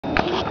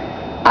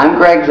I'm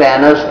Greg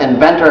Zanis,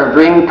 inventor of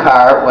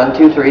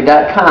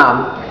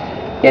DreamCar123.com,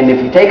 and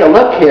if you take a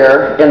look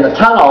here in the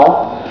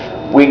tunnel,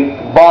 we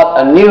bought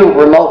a new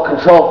remote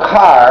control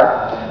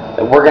car.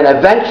 We're going to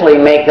eventually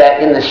make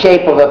that in the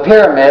shape of a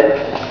pyramid,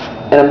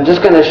 and I'm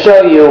just going to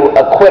show you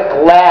a quick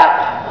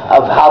lap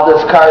of how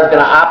this car is going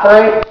to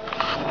operate.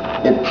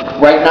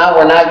 Right now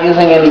we're not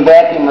using any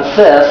vacuum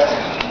assist,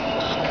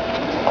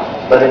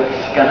 but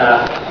it's going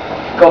to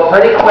go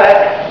pretty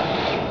quick.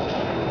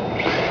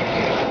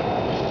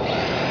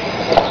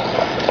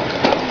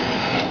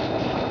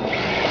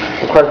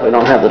 Of course, we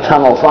don't have the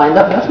tunnels lined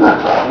up. That's not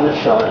a problem. I'm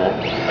just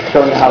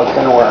showing you how it's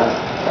going to work.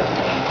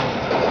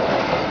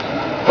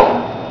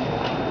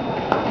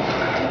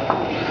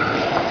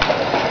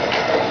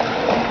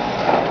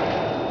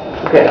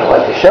 Okay, I'd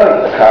like to show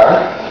you the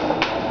car.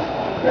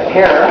 Right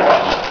here.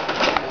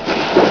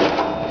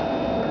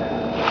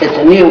 It's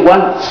a new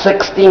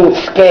 1/16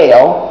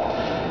 scale.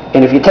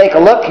 And if you take a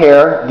look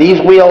here, these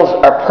wheels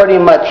are pretty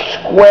much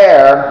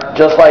square,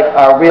 just like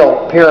our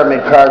real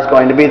pyramid car is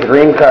going to be, the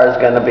dream car is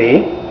going to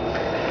be.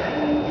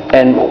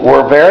 And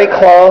we're very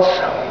close.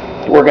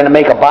 We're going to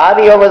make a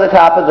body over the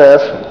top of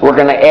this. We're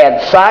going to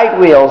add side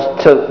wheels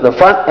to the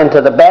front and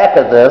to the back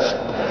of this,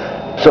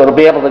 so it'll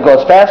be able to go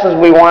as fast as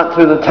we want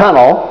through the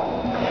tunnel.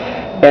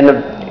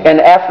 And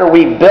after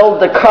we build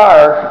the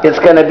car, it's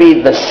going to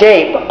be the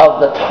shape of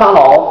the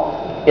tunnel.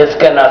 It's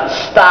going to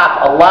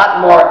stop a lot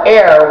more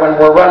air when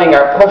we're running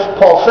our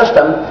push-pull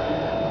system.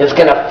 It's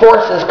going to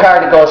force this car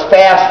to go as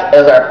fast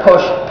as our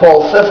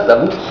push-pull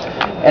system.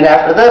 And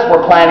after this,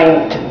 we're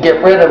planning to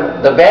get rid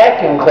of the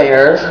vacuum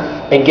cleaners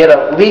and get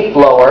a leaf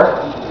blower.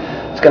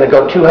 It's going to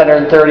go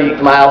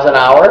 230 miles an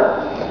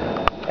hour.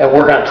 And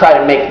we're going to try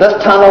to make this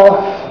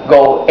tunnel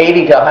go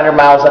 80 to 100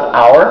 miles an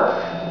hour.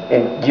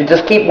 And you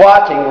just keep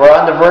watching. We're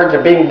on the verge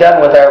of being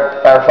done with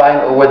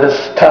with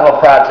this tunnel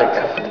project,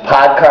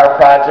 pod car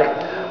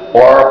project,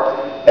 or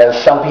as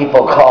some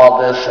people call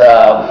this,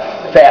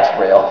 fast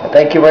rail.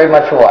 Thank you very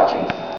much for watching.